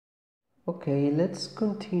Okay, let's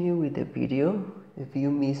continue with the video. If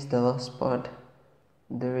you missed the last part,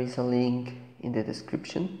 there is a link in the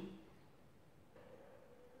description.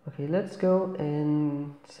 Okay, let's go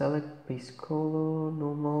and select base color,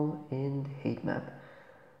 normal, and height map.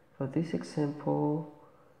 For this example,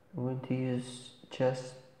 I'm going to use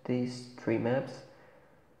just these three maps.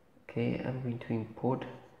 Okay, I'm going to import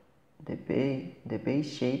the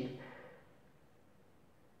base shape.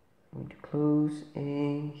 I'm going to close,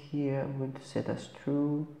 and here I'm going to set as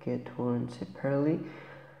true, get torn separately.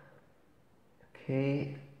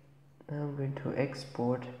 Okay, now I'm going to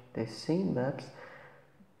export the same maps,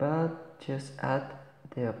 but just add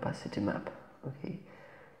the opacity map. Okay,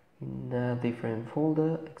 in a different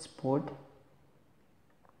folder, export,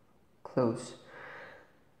 close.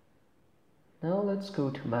 Now let's go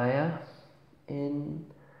to Maya and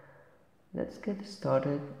let's get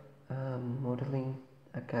started modeling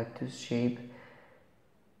a cactus shape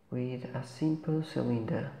with a simple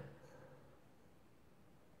cylinder.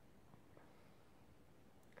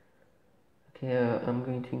 Okay, I'm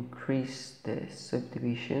going to increase the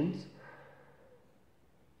subdivisions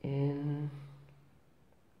and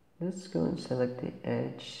let's go and select the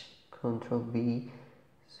edge, Ctrl B.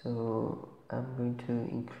 So I'm going to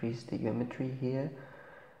increase the geometry here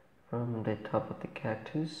from the top of the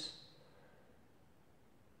cactus.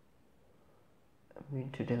 I'm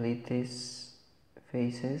going to delete these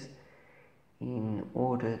faces in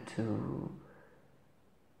order to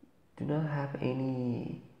do not have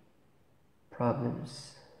any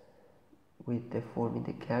problems with deforming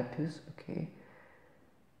the cactus. Okay.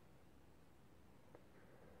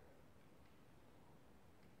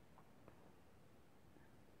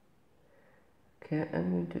 Okay,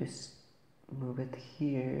 I'm going to move it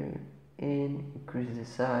here and increase the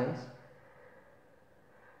size.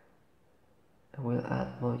 I will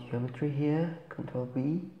add more geometry here, Ctrl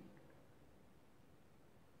B.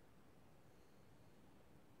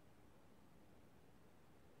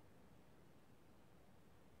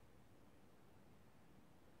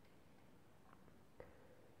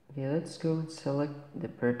 Okay, let's go and select the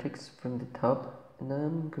vertex from the top, and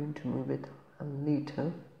I'm going to move it a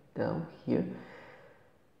little down here.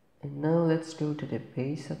 And now let's go to the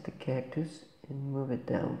base of the cactus and move it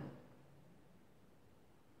down.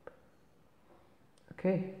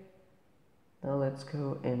 Okay, now let's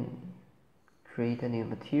go and create a new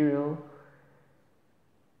material,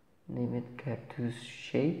 name it cactus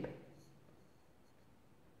shape.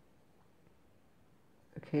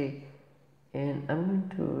 Okay, and I'm going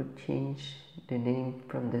to change the name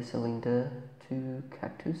from the cylinder to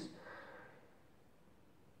cactus.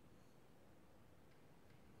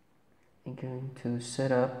 I'm going to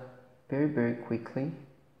set up very quickly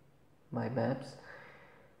my maps,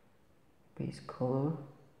 base color,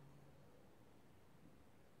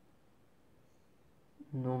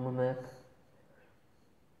 normal map,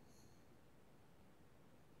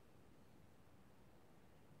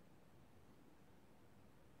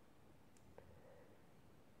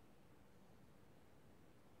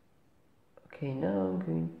 okay, now I'm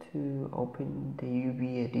going to open the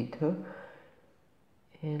UV editor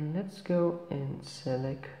and let's go and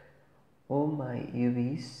select all my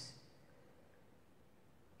UVs.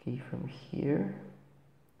 Okay, from here,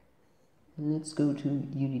 and let's go to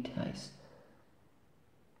unitize.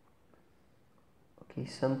 Okay,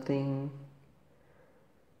 something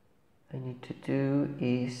I need to do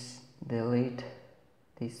is delete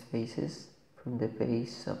these faces from the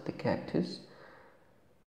base of the cactus.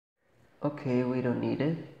 Okay, we don't need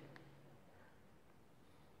it.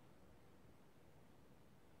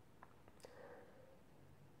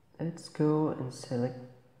 Let's go and select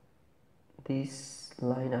this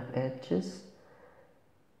line of edges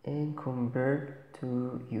and convert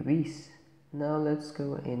to UVs. Now let's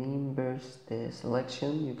go and inverse the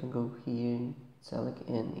selection. You can go here and select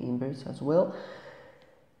and inverse as well.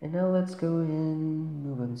 And now let's go and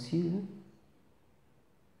move on to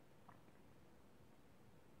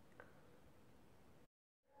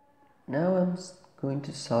now I'm going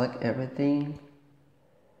to select everything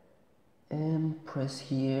and press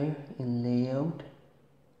here in layout,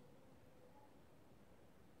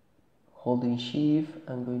 holding shift.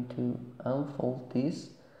 I'm going to unfold this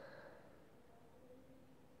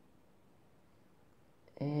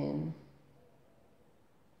and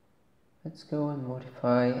let's go and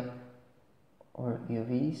modify our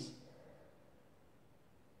UVs.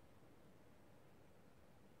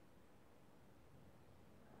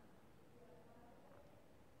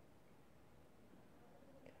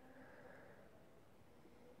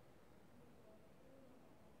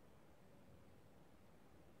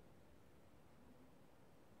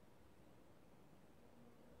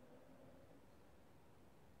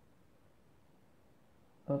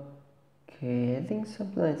 Okay, I think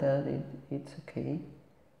something like that, it's okay.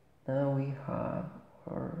 Now we have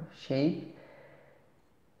our shape.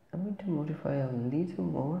 I'm going to modify a little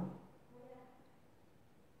more.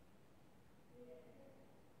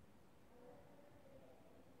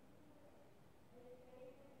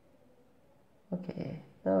 Okay,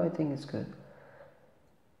 now I think it's good.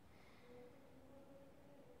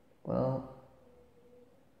 Well,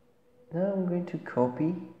 now I'm going to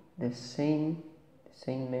copy the same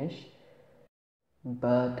mesh,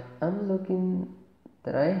 but I'm looking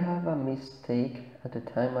that I have a mistake at the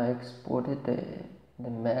time I exported the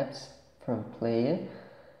maps from player.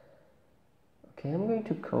 Okay, I'm going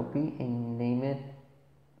to copy and name it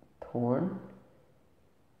Thorn,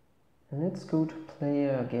 and let's go to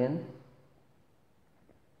player again.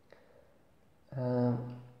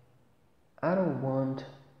 I don't want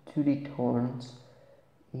 2D thorns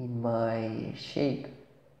in my shape,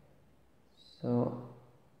 so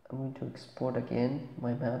I'm going to export again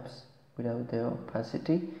my maps without the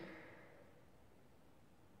opacity.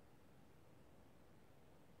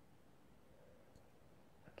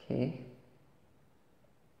 Okay,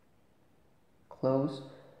 close.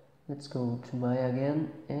 Let's go to Maya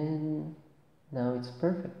again, and now it's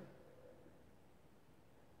perfect,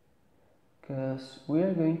 because we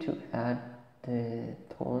are going to add the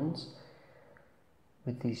thorns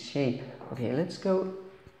with this shape. Okay, let's go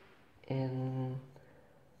and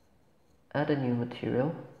add a new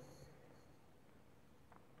material.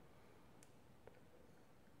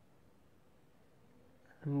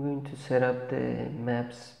 I'm going to set up the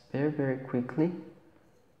maps very quickly.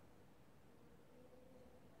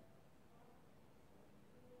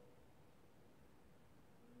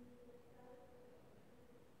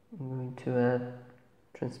 I'm going to add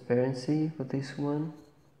transparency for this one.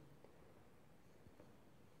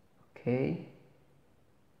 Okay.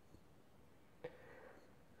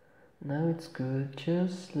 Now it's good.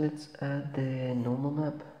 Just let's add the normal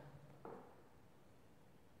map.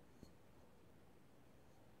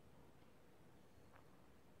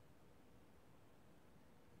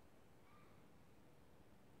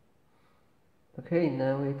 Okay,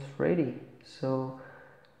 now it's ready. So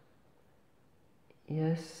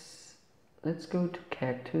yes, let's go to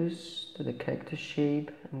cactus, to the cactus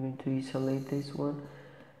shape. I'm going to isolate this one,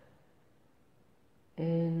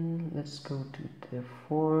 and let's go to the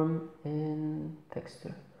form and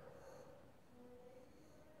texture.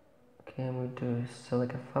 Okay, I'm going to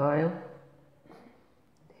select a file,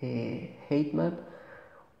 a height map,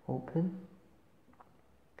 open.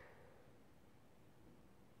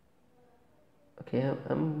 Okay,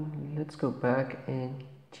 let's go back and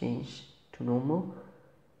change to normal.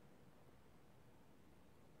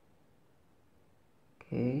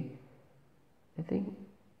 Okay, I think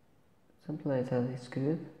something like that is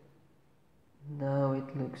good. Now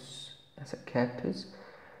it looks as a cactus,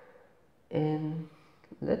 and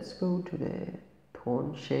let's go to the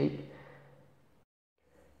thorn shape,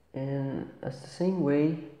 and as the same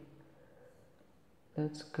way,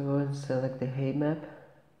 let's go and select the height map.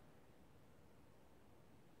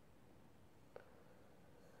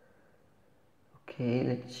 Okay,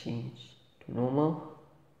 let's change to normal.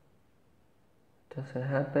 Doesn't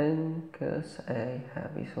happen because I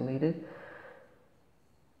have isolated.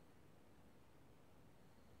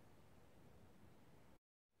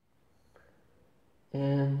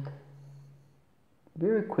 And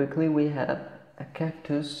very quickly we have a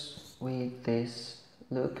cactus with this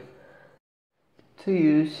look to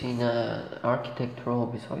use in an architectural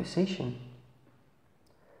visualization.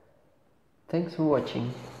 Thanks for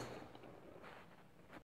watching.